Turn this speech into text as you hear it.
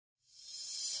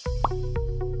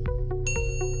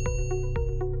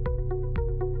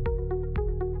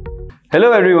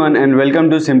Hello everyone and welcome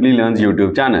to Simplilearn's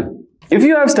YouTube channel. If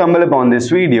you have stumbled upon this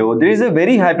video, there is a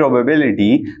very high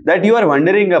probability that you are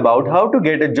wondering about how to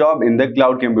get a job in the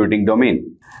cloud computing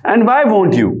domain. And why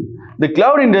won't you? The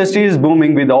cloud industry is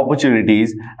booming with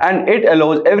opportunities and it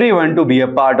allows everyone to be a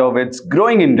part of its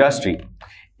growing industry,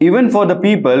 even for the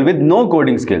people with no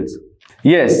coding skills.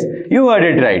 Yes, you heard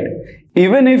it right.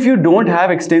 Even if you don't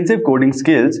have extensive coding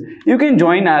skills, you can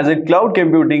join as a cloud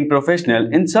computing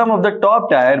professional in some of the top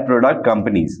tier product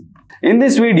companies. In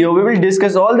this video, we will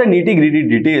discuss all the nitty-gritty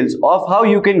details of how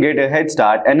you can get a head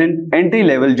start and an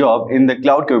entry-level job in the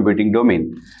cloud computing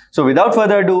domain. So without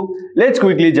further ado, let's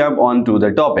quickly jump on to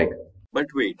the topic. But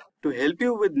wait, to help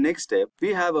you with next step, we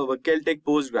have our Caltech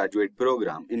postgraduate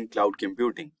program in cloud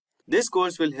computing. This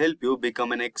course will help you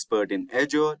become an expert in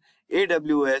Azure,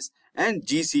 AWS and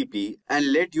GCP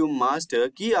and let you master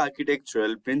key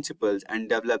architectural principles and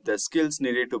develop the skills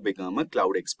needed to become a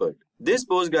cloud expert. This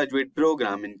postgraduate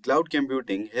program in cloud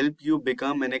computing helps you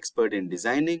become an expert in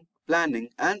designing, planning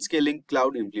and scaling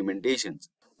cloud implementations.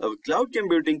 Our cloud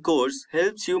computing course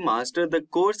helps you master the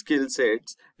core skill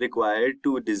sets required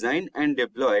to design and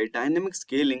deploy dynamic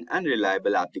scaling and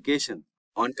reliable applications.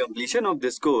 On completion of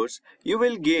this course, you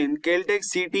will gain Caltech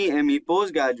CTME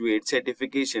postgraduate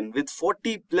certification with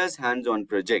 40+ hands-on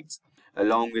projects,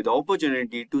 along with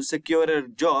opportunity to secure a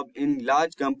job in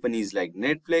large companies like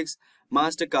Netflix,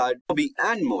 Mastercard, Adobe,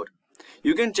 and more.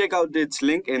 You can check out its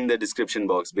link in the description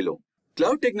box below.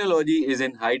 Cloud technology is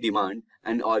in high demand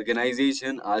and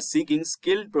organizations are seeking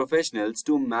skilled professionals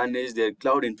to manage their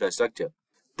cloud infrastructure.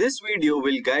 This video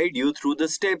will guide you through the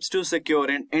steps to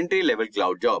secure an entry-level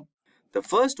cloud job. The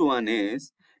first one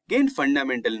is gain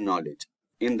fundamental knowledge.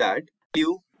 In that,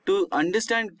 you to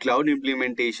understand cloud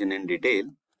implementation in detail.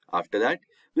 After that,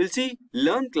 we'll see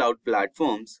learn cloud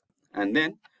platforms and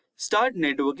then start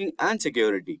networking and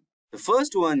security. The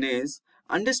first one is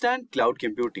understand cloud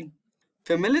computing.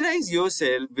 Familiarize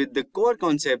yourself with the core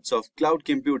concepts of cloud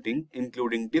computing,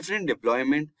 including different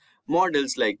deployment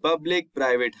models like public,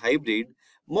 private, hybrid,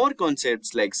 more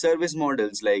concepts like service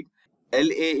models like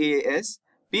LAAS,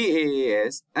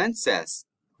 PaaS and SaaS.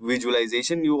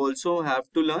 Visualization you also have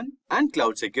to learn and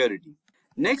cloud security.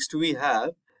 Next we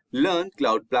have learn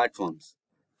cloud platforms.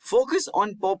 Focus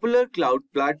on popular cloud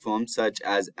platforms such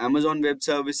as Amazon Web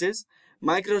Services,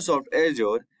 Microsoft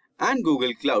Azure and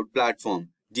Google Cloud Platform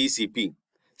GCP.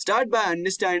 Start by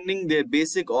understanding their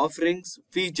basic offerings,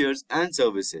 features and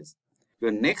services.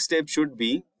 Your next step should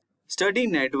be study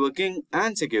networking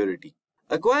and security.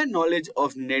 Acquire knowledge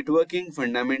of networking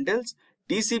fundamentals,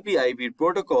 TCP/IP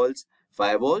protocols,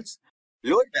 firewalls,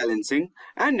 load balancing,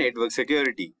 and network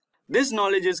security. This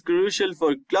knowledge is crucial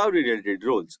for cloud-related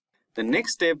roles. The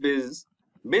next step is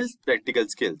build practical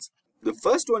skills. The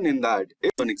first one in that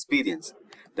is on experience.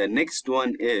 The next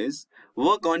one is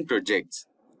work on projects.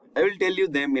 I will tell you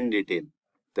them in detail.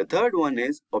 The third one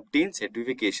is obtain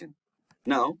certification.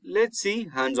 Now, let's see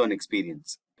hands-on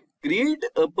experience. Create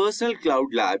a personal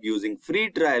cloud lab using free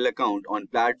trial account on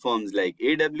platforms like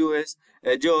AWS,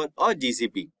 Azure or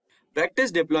GCP.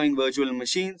 Practice deploying virtual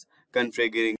machines,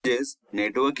 configuring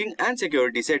networking and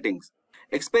security settings.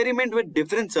 Experiment with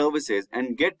different services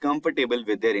and get comfortable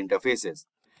with their interfaces.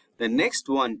 The next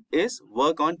one is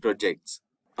work on projects.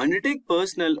 Undertake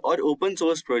personal or open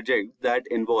source projects that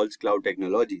involves cloud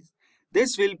technologies.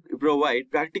 This will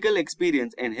provide practical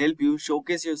experience and help you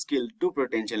showcase your skill to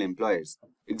potential employers.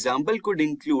 Example could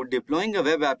include deploying a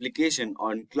web application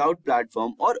on cloud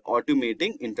platform or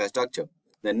automating infrastructure.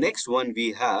 The next one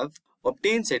we have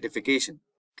obtain certification.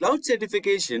 Cloud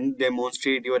certification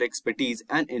demonstrate your expertise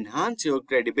and enhance your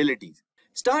credibility.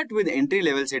 Start with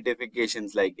entry-level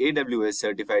certifications like AWS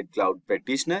Certified Cloud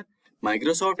Practitioner,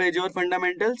 Microsoft Azure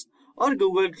Fundamentals, or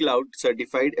Google Cloud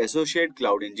Certified Associate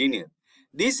Cloud Engineer.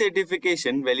 These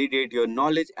certifications validate your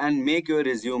knowledge and make your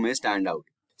resume stand out.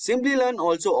 Simplilearn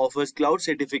also offers cloud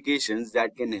certifications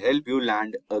that can help you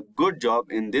land a good job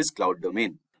in this cloud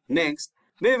domain. Next,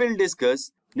 we will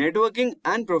discuss networking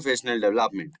and professional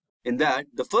development. In that,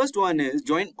 the first one is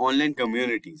join online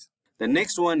communities. The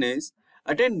next one is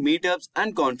attend meetups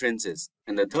and conferences.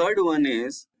 And the third one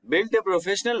is build a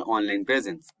professional online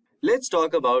presence. Let's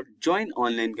talk about join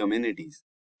online communities.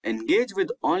 Engage with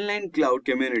online cloud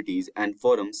communities and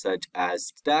forums such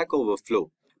as Stack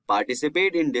Overflow.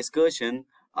 Participate in discussion,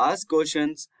 ask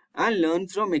questions, and learn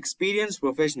from experienced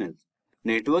professionals.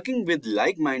 Networking with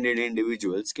like-minded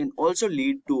individuals can also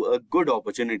lead to good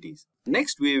opportunities.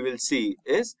 Next we will see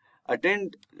is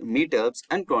attend meetups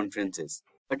and conferences.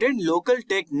 Attend local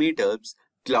tech meetups,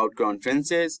 cloud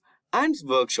conferences, and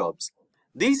workshops.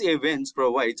 These events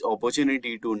provide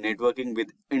opportunity to networking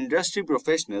with industry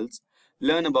professionals,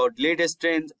 learn about latest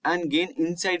trends, and gain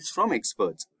insights from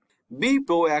experts. Be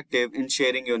proactive in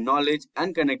sharing your knowledge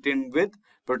and connecting with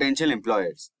potential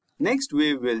employers. Next,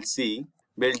 we will see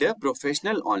build a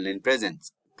professional online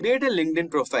presence. Create a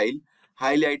LinkedIn profile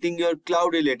highlighting your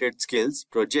cloud-related skills,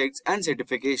 projects, and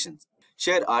certifications.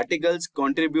 Share articles,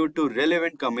 contribute to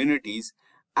relevant communities,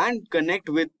 and connect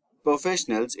with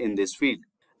professionals in this field.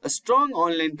 A strong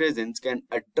online presence can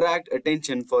attract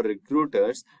attention for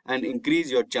recruiters and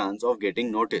increase your chance of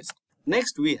getting noticed.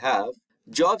 Next, we have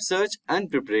job search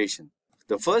and preparation.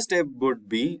 The first step would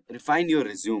be refine your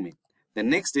resume. The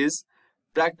next is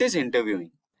practice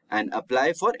interviewing and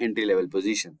apply for entry-level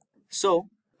position. So,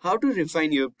 how to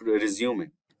refine your resume?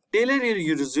 Tailor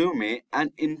your resume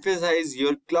and emphasize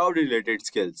your cloud-related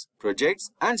skills,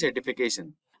 projects, and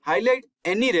certification. Highlight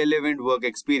any relevant work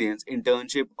experience,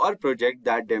 internship, or project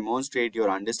that demonstrate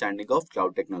your understanding of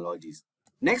cloud technologies.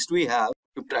 Next, we have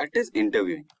to practice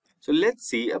interviewing. So let's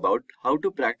see about how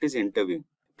to practice interviewing.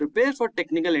 Prepare for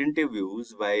technical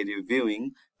interviews by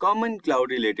reviewing common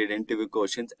cloud-related interview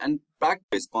questions and practice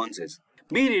responses.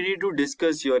 Be ready to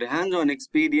discuss your hands-on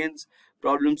experience,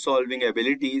 problem-solving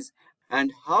abilities,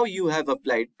 and how you have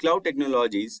applied cloud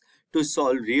technologies to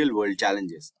solve real-world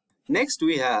challenges. Next,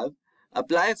 we have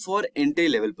apply for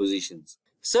entry-level positions.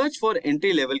 Search for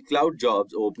entry-level cloud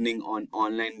jobs opening on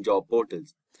online job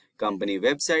portals, company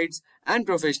websites, and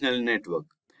professional network.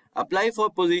 Apply for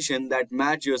positions that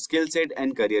match your skill set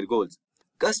and career goals.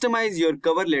 Customize your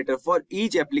cover letter for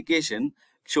each application,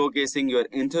 showcasing your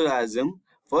enthusiasm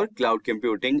for cloud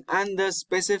computing and the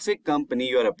specific company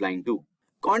you are applying to.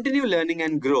 Continue learning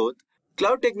and growth.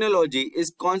 Cloud technology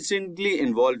is constantly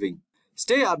evolving.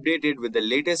 Stay updated with the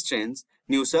latest trends,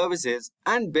 new services,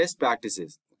 and best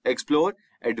practices. Explore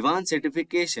advanced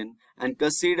certification and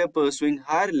consider pursuing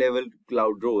higher-level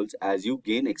cloud roles as you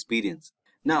gain experience.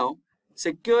 Now,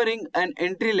 securing an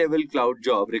entry-level cloud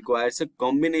job requires a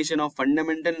combination of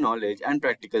fundamental knowledge and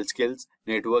practical skills,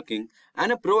 networking,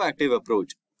 and a proactive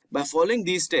approach. By following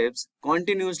these steps,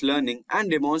 continuous learning, and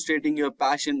demonstrating your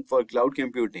passion for cloud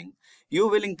computing, you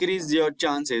will increase your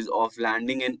chances of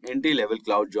landing an entry-level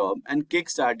cloud job and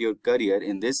kickstart your career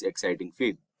in this exciting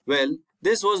field. Well,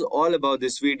 this was all about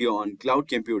this video on cloud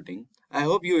computing. I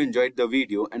hope you enjoyed the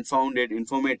video and found it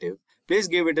informative. Please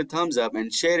give it a thumbs up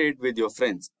and share it with your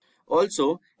friends.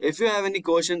 Also, if you have any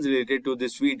questions related to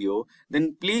this video,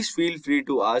 then please feel free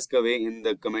to ask away in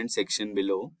the comment section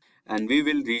below, and we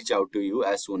will reach out to you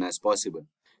as soon as possible.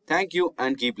 Thank you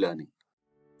and keep learning.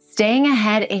 Staying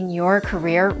ahead in your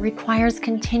career requires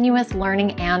continuous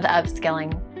learning and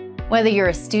upskilling. Whether you're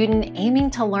a student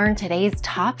aiming to learn today's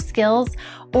top skills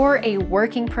or a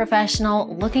working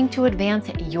professional looking to advance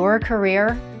your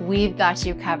career, we've got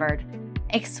you covered.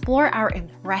 Explore our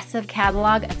impressive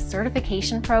catalog of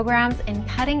certification programs in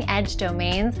cutting-edge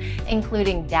domains,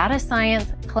 including data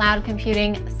science, cloud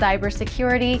computing,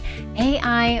 cybersecurity,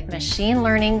 AI, machine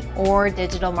learning, or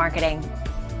digital marketing.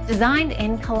 Designed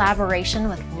in collaboration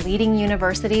with leading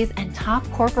universities and top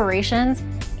corporations,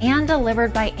 and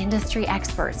delivered by industry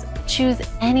experts, choose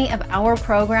any of our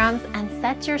programs and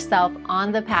set yourself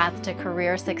on the path to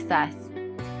career success.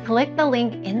 Click the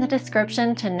link in the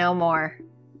description to know more.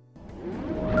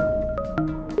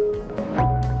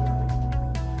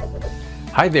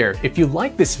 Hi there, if you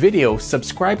like this video,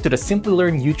 subscribe to the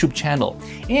Simplilearn YouTube channel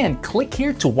and click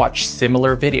here to watch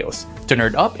similar videos. To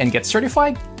nerd up and get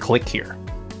certified, click here.